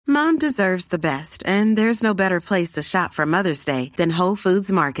Mom deserves the best, and there's no better place to shop for Mother's Day than Whole Foods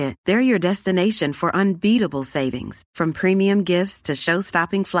Market. They're your destination for unbeatable savings, from premium gifts to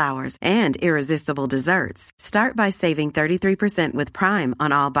show-stopping flowers and irresistible desserts. Start by saving 33% with Prime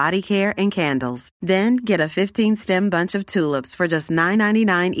on all body care and candles. Then get a 15-stem bunch of tulips for just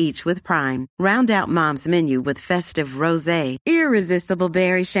 $9.99 each with Prime. Round out Mom's menu with festive rosé, irresistible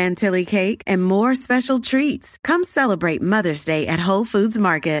berry chantilly cake, and more special treats. Come celebrate Mother's Day at Whole Foods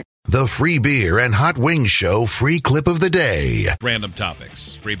Market. The Free Beer and Hot Wings Show free clip of the day. Random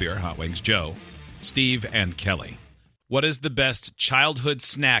topics. Free beer, hot wings. Joe, Steve, and Kelly. What is the best childhood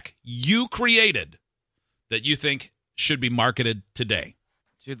snack you created that you think should be marketed today?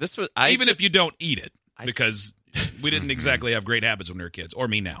 Dude, this was even if you don't eat it, because we didn't exactly have great habits when we were kids, or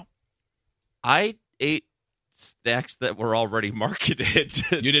me now. I ate snacks that were already marketed.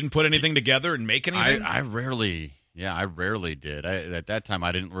 You didn't put anything together and make anything? I rarely did. At that time,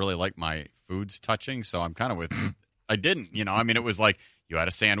 I didn't really like my foods touching, so I'm kind of with I didn't, I mean, it was like you had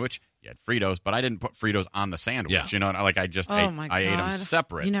a sandwich, you had Fritos, but I didn't put Fritos on the sandwich, like I just I ate them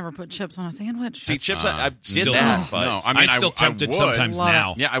separate. You never put chips on a sandwich? See, chips, I did still, that, but no, I mean, I'm still tempted sometimes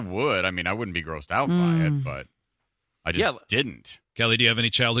now. Yeah, I would. I mean, I wouldn't be grossed out by it, but I just didn't. Kelly, do you have any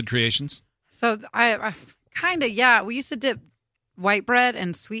childhood creations? So I kind of, we used to dip white bread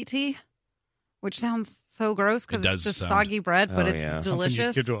in sweet tea, which sounds so gross because it's just soggy bread, but it's delicious. Something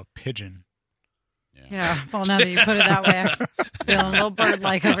you give to a pigeon. Yeah. Well, now that you put it that way, I'm feeling a little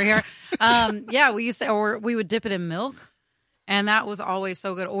bird-like over here. We used to, or we would dip it in milk, and that was always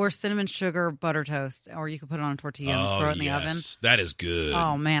so good. Or cinnamon sugar butter toast, or you could put it on a tortilla and throw it in the oven. That is good.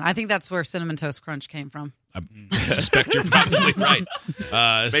 Oh man, I think that's where Cinnamon Toast Crunch came from. I suspect you're probably right.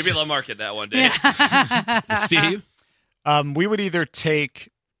 Maybe they'll market that one day. Steve? We would either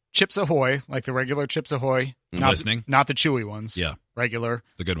take Chips Ahoy, like the regular Chips Ahoy. Not the chewy ones. Yeah. Regular.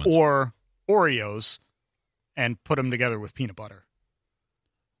 The good ones. Or Oreos and put them together with peanut butter.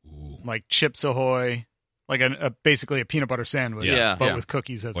 Ooh. Like Chips Ahoy, like basically a peanut butter sandwich, but with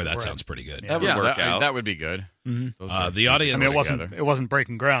cookies as the bread. That sounds pretty good. That would work out. That would be good. Mm-hmm. The audience... I mean, it wasn't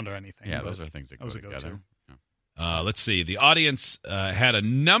breaking ground or anything. Yeah, those are things that go together. Let's see. The audience had a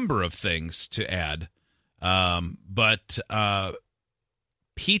number of things to add, but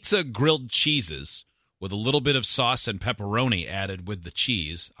pizza grilled cheeses with a little bit of sauce and pepperoni added with the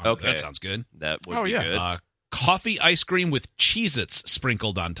cheese. Okay. That sounds good. That would be good. Coffee ice cream with Cheez-Its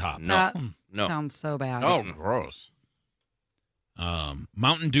sprinkled on top. No. Sounds so bad. Oh, gross.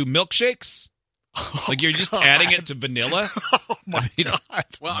 Mountain Dew milkshakes. Like you're just adding it to vanilla. Oh my God!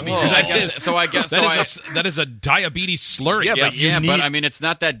 Well, I mean, I guess that is a diabetes slurry. But I mean, it's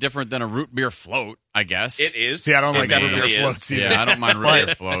not that different than a root beer float. I guess it is. See, I don't like root beer floats either. Yeah, I don't mind root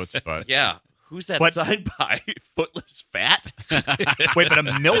beer floats, but who's that signed by? Footless Fat. Wait, but a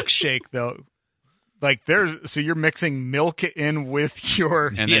milkshake though. Like so you're mixing milk in with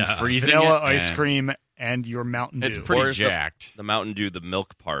your and then freezing vanilla ice cream and your Mountain Dew. It's pretty jacked. The Mountain Dew, the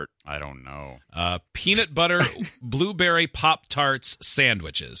milk part. I don't know. Peanut butter blueberry Pop-Tarts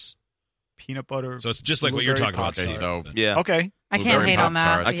sandwiches. Peanut butter. So it's just like what you're talking about. Okay, so okay. I can't hate on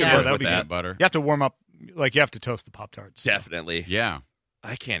that. I can work with that butter. You have to warm up. Like you have to toast the Pop-Tarts. Definitely. Yeah.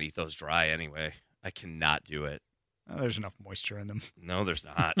 I can't eat those dry anyway. I cannot do it. There's enough moisture in them. No, there's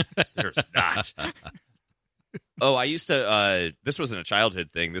not. There's not. Oh, I used to. This wasn't a childhood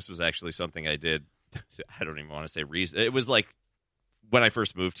thing. This was actually something I did. I don't even want to say reason. It was like when I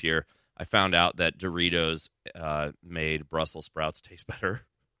first moved here, I found out that Doritos made Brussels sprouts taste better.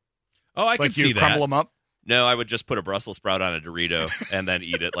 Oh, I can see that. You crumble them up? No, I would just put a Brussels sprout on a Dorito and then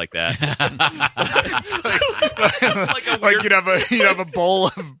eat it like that. Like you'd have a bowl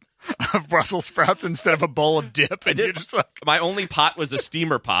of Brussels sprouts instead of a bowl of dip. And you're just like... My only pot was a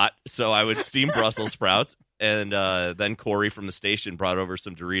steamer pot, so I would steam Brussels sprouts, and then Corey from the station brought over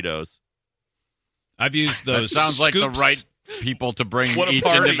some Doritos. I've used those. That sounds like the right people to bring each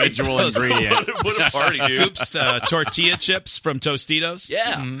individual ingredient. What a party, dude. Scoops tortilla chips from Tostitos.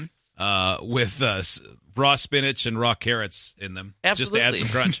 Yeah. Mm-hmm. With raw spinach and raw carrots in them. Absolutely. Just to add some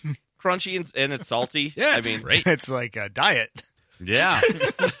crunch. Crunchy and it's salty. Yeah, I mean, great. It's like a diet. Yeah.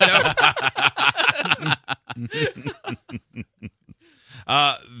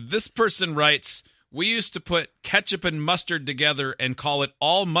 This person writes, we used to put ketchup and mustard together and call it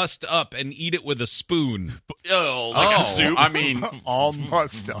all mussed up and eat it with a spoon. Oh, like a soup? I mean, all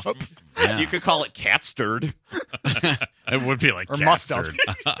mussed up. Yeah. You could call it cat stirred. It would be like or cat mustard.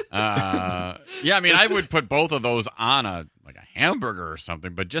 Yeah, I mean, I would put both of those on a hamburger or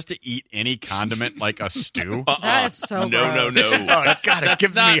something, but just to eat any condiment like a stew. That is so No. gross. Oh, God, it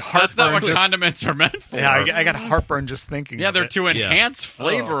gives me heartburn. That's not what just- condiments are meant for. Yeah, I got heartburn just thinking. Yeah, of they're it. to enhance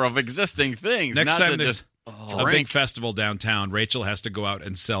flavor of existing things. Next not time to there's just a big festival downtown, Rachel has to go out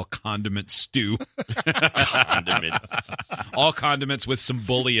and sell condiment stew. Condiments. All condiments with some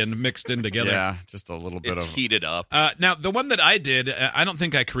bouillon mixed in together. Yeah, just a little bit It's of heated up. Now, the one that I did, I don't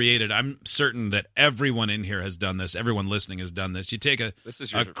think I created. I'm certain that everyone in here has done this. Everyone listening has done this. You take a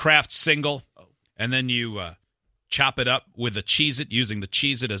Kraft single, and then you chop it up with a Cheez-It, using the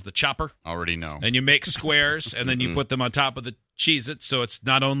Cheez-It as the chopper. already know. And you make squares, and then you put them on top of the Cheez-It, so it's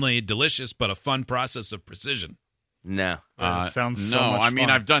not only delicious, but a fun process of precision. No. It sounds so no, much I mean, fun.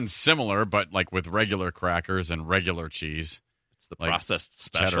 I've done similar, but like with regular crackers and regular cheese. It's the like processed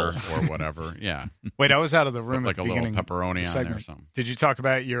special. cheddar or whatever. Yeah. Wait, I was out of the room Put like at a the little beginning pepperoni of the on segment. there or something. Did you talk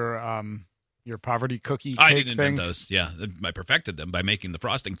about your poverty cookie I cake didn't things? invent those. Yeah, I perfected them by making the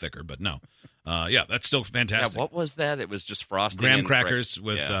frosting thicker, but no. Yeah, that's still Yeah, fantastic. what was that? It was just frosting. Graham and crackers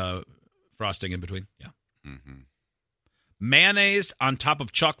with Yeah. frosting in between. Yeah. Mm-hmm. Mayonnaise on top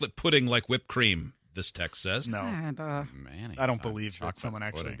of chocolate pudding like whipped cream, this text says. No, And, Mayonnaise I don't on believe that chocolate someone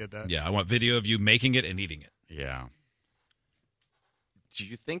actually pudding. did that. Yeah, I want video of you making it and eating it. Yeah. Do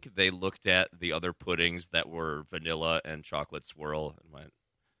you think they looked at the other puddings that were vanilla and chocolate swirl and went,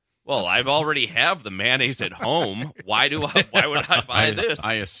 "Well, I've already have the mayonnaise at home. Why would I buy this?"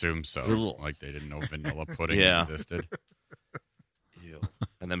 I assume so. Ugh. Like they didn't know vanilla pudding Yeah. existed. Ew.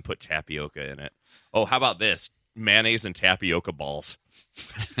 And then put tapioca in it. Oh, how about this? Mayonnaise and tapioca balls.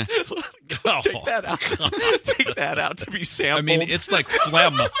 Take that out. Take that out to be sampled. I mean, it's like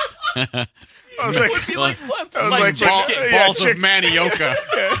phlegm. I was like, Be like, I was like, chicks ball- get yeah, Balls of chicks- manioca.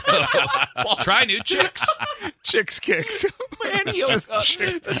 Try new chicks. chicks kicks. manioca.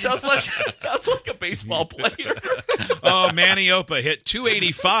 That sounds like a baseball player. Oh, Maniopa hit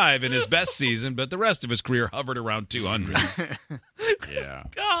 285 in his best season, but the rest of his career hovered around 200. Yeah.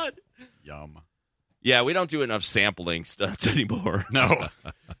 God. Yum. Yeah, we don't do enough sampling stunts anymore. No.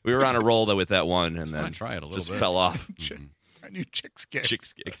 We were on a roll though with that one, and wanna then try it a little just bit. fell off. I knew chicks kicks.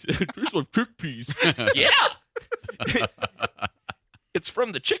 Chicks kicks. Here's some chickpeas. Yeah. It's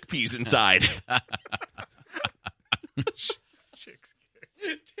from the chickpeas inside. Chicks kicks.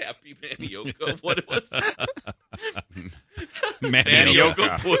 Tappy manioca. What was it? Manioca.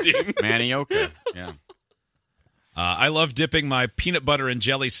 Manioca pudding. Manioca. Yeah. I love dipping my peanut butter and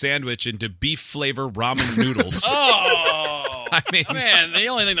jelly sandwich into beef flavor ramen noodles. Oh, I mean, man, the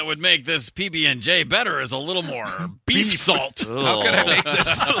only thing that would make this PB&J better is a little more beef salt. how could I make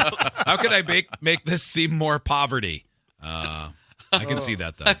this? How could I make this seem more poverty? I can see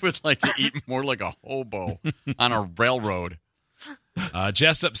that though. I would like to eat more like a hobo on a railroad.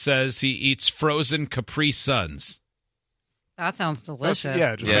 Jessup says he eats frozen Capri Suns. that sounds delicious.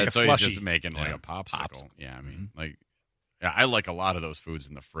 Yeah, just Yeah, like a so he's slushy. just making like Yeah. a popsicle. Yeah, I mean, Mm-hmm. like, yeah, I like a lot of those foods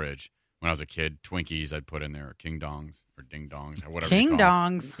in the fridge. When I was a kid, Twinkies I'd put in there, or King Dongs, or Ding Dongs, or whatever. you King call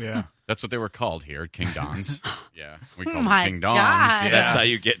 'em. dongs. Yeah. That's what they were called here, King Dongs. Yeah, we Oh called my them King Dongs. God. Yeah. That's how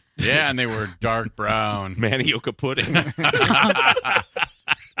you get Yeah, and they were dark brown. manioca pudding.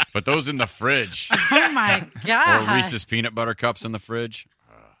 But those in the fridge, Oh my god. or Reese's peanut butter cups in the fridge.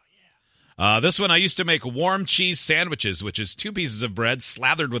 This one, I used to make warm cheese sandwiches, which is 2 pieces of bread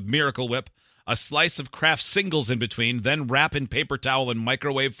slathered with Miracle Whip, a slice of Kraft singles in between, then wrap in paper towel and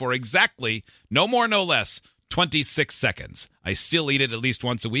microwave for exactly, no more, no less, 26 seconds. I still eat it at least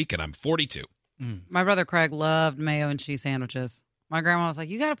once a week, and I'm 42. My brother Craig loved mayo and cheese sandwiches. My grandma was like,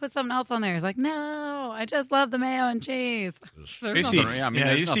 "You got to put something else on there." He's like, "No, I just love the mayo and cheese." I used to eat, nothing- I mean, I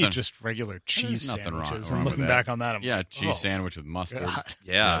there's used to eat nothing- just regular cheese nothing wrong- sandwiches. wrong And with looking that. back on that, I'm Yeah, like, cheese oh, sandwich with mustard. God.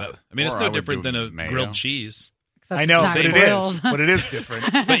 Yeah. I mean, it's Or no I would different do than a mayo. grilled cheese. Except I know, it's but not it grilled. is. But it is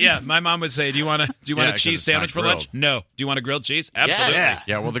different. But yeah, my mom would say, "Do you want a Yeah, 'cause cheese it's not sandwich for lunch?" grilled. No. Do you want a grilled cheese? Absolutely. Yes.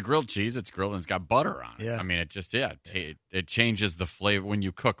 Yeah, well, the grilled cheese, it's grilled and it's got butter on it. Yeah. I mean, it just, it changes the flavor. When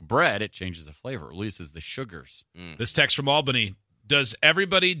you cook bread, it changes the flavor, releases the sugars. This text from Albany: does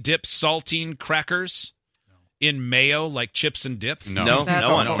everybody dip saltine crackers in mayo like chips and dip? No, That's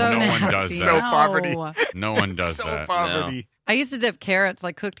no one. so no one nasty. does that. So poverty. No. No one does so that. poverty. I used to dip carrots,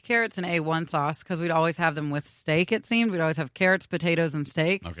 like cooked carrots, in A1 sauce because we'd always have them with steak. It seemed we'd always have carrots, potatoes, and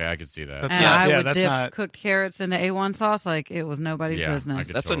steak. Okay, I could see that. That's And not- I yeah, would that's dip not- cooked carrots into A1 sauce like it was nobody's yeah, I business.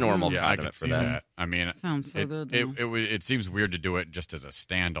 could That's a normal yeah, I condiment could for see that. I mean, Sounds so good, though. It seems weird to do it just as a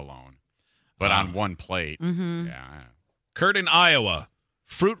standalone, but on one plate. Mm-hmm. Yeah. Kurt in Iowa: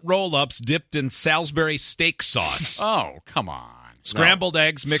 fruit roll-ups dipped in Salisbury steak sauce. Oh, come on. Scrambled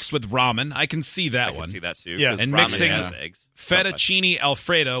eggs mixed with ramen. I can see that I one. can see that too. Yeah. And ramen mixing has eggs. fettuccine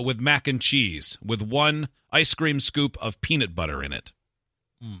Alfredo with mac and cheese with 1 ice cream scoop of peanut butter in it.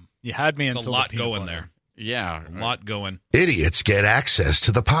 You had me It's until a lot the peanut going butter. there. Yeah. A lot going. Idiots get access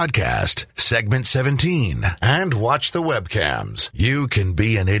to the podcast, segment 17, and watch the webcams. You can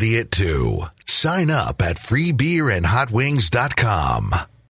be an idiot too. Sign up at freebeerandhotwings.com.